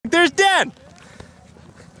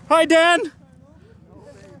Hi, Dan.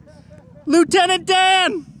 Lieutenant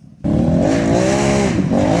Dan.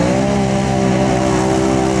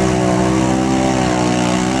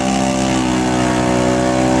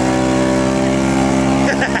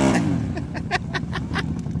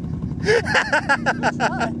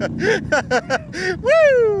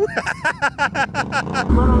 Woo!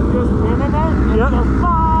 When I'm just spinning it, it's just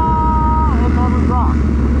fall and never drop.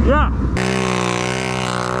 Yeah.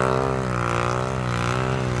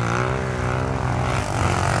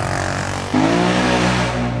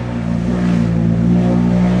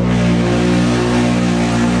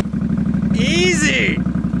 Easy.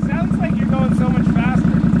 Sounds like you're going so much faster.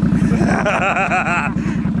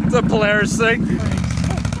 It's a Polaris thing.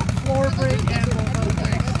 Floor brake and roll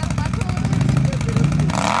brake.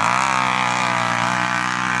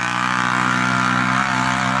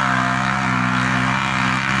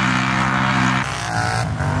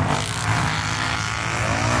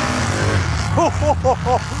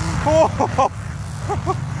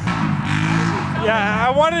 Yeah, I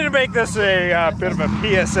wanted to make this a bit of a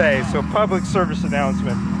PSA, so public service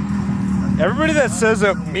announcement. Everybody that says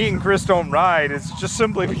that me and Chris don't ride, it's just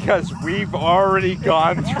simply because we've already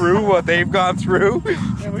gone through what they've gone through.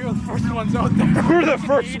 Yeah, we were the first ones out there. We're the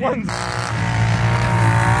first ones.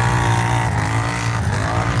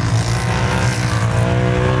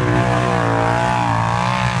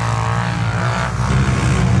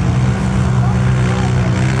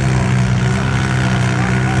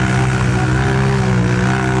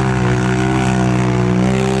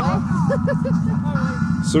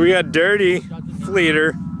 So we got Dirty,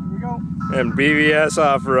 Fleeter, and BVS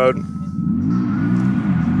Off-Road.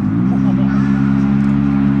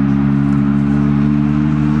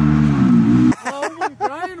 Oh, when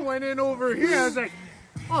Brian went in over here, I was like,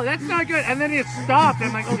 oh, that's not good. And then it stopped.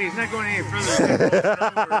 I'm like, okay, he's not going any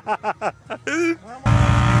further.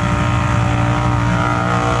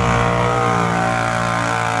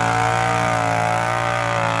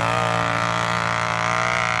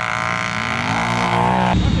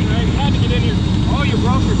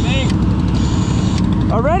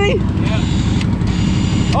 Already? Yeah.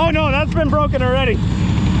 Oh no, that's been broken already.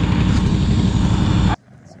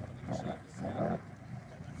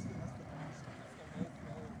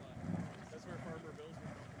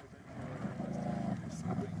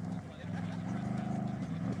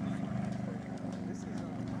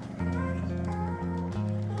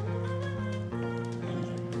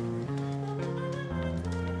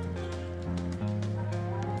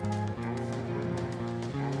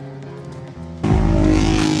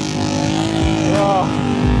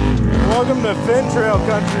 Welcome to Fin Trail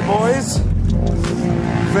country, boys.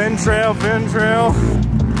 Fin Trail, Fin Trail.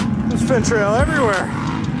 There's Fin Trail everywhere.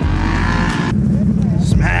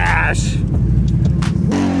 Smash!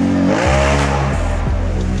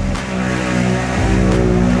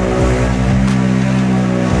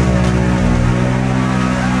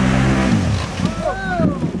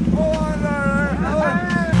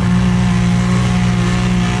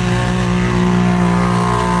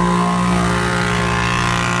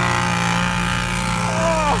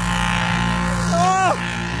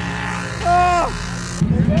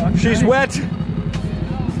 She's wet.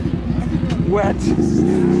 Wet.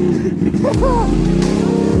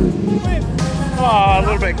 Oh, a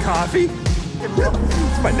little bit of coffee.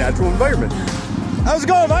 It's my natural environment. How's it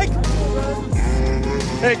going, Mike?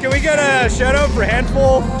 Hey, can we get a shout out for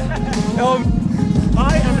Handful?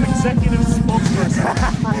 I am an executive spokesperson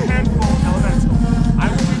for Handful Elemental. I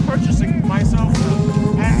will be purchasing myself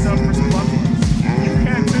and some for some buffaloes. You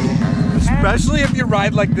can too. Especially if you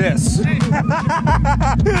ride like this.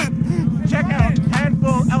 Check out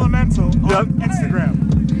Handful Elemental on Instagram.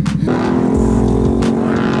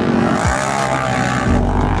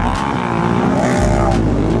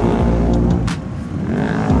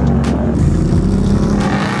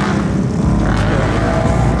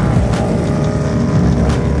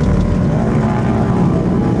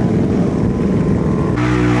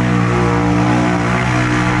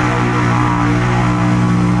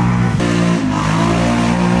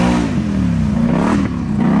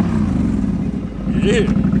 Yeah.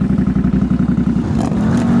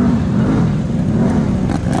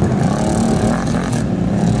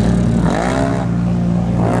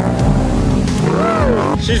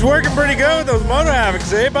 She's working pretty good with those motor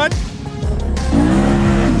havocs, eh, bud?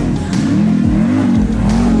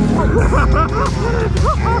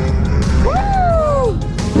 Whoa!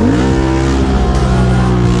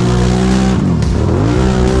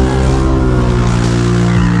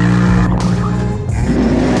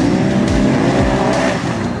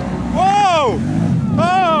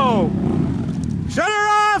 Oh! Shut her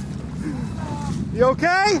off! You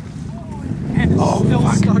okay? And it's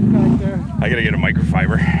still stuck back there. I gotta get a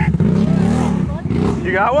microfiber.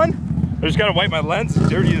 You got one? I just gotta wipe my lens. It's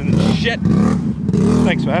dirty than shit.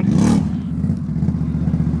 Thanks, man.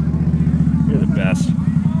 You're the best.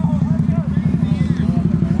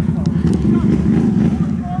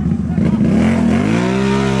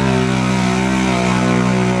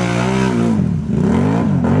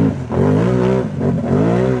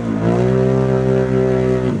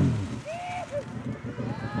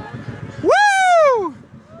 Woo!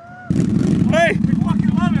 Hey,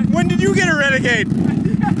 when did you get a Renegade?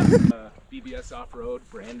 BBS Off-Road,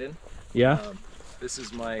 Brandon. Yeah. This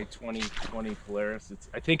is my 2020 Polaris.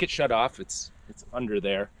 I think it's shut off. It's under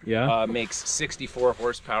there. Yeah. Makes 64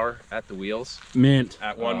 horsepower at the wheels. Mint.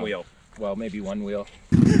 At one wheel. Well, maybe one wheel.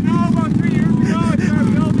 No, about 3 years ago, I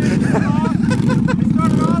started building it. I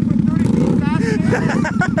started off with 32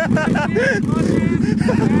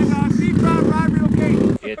 and seat-bound ride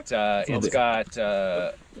relocate. It's got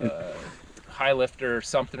high lifter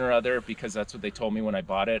something or other, because that's what they told me when I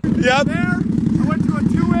bought it. Yep. There, I went to a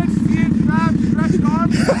 2-inch CN strap, stretched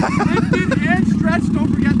arm, lifted and stretched,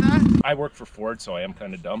 don't forget that. I work for Ford, so I am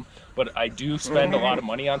kind of dumb, but I do spend a lot of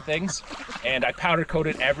money on things, and I powder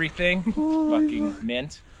coated everything. Fucking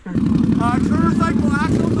mint. Turner cycle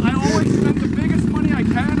axles, I always spend the biggest money I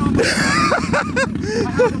can on my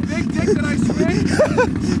I have a big dick that I swing,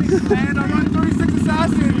 and I run 36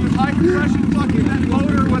 Assassinator with high compression fucking net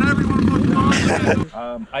motor, whatever you want to fucking call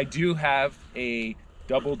it. I do have a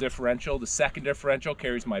double differential. The second differential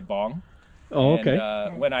carries my bong. Oh, okay.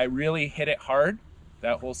 And, when I really hit it hard,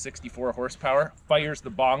 that whole 64 horsepower fires the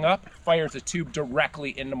bong up, fires a tube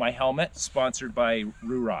directly into my helmet, sponsored by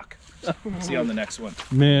Rurock. See you on the next one.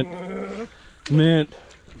 Mint. Mint.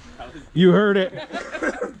 You heard it.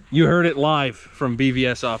 You heard it live from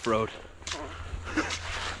BVS Off-Road.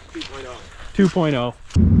 2.0. 2.0.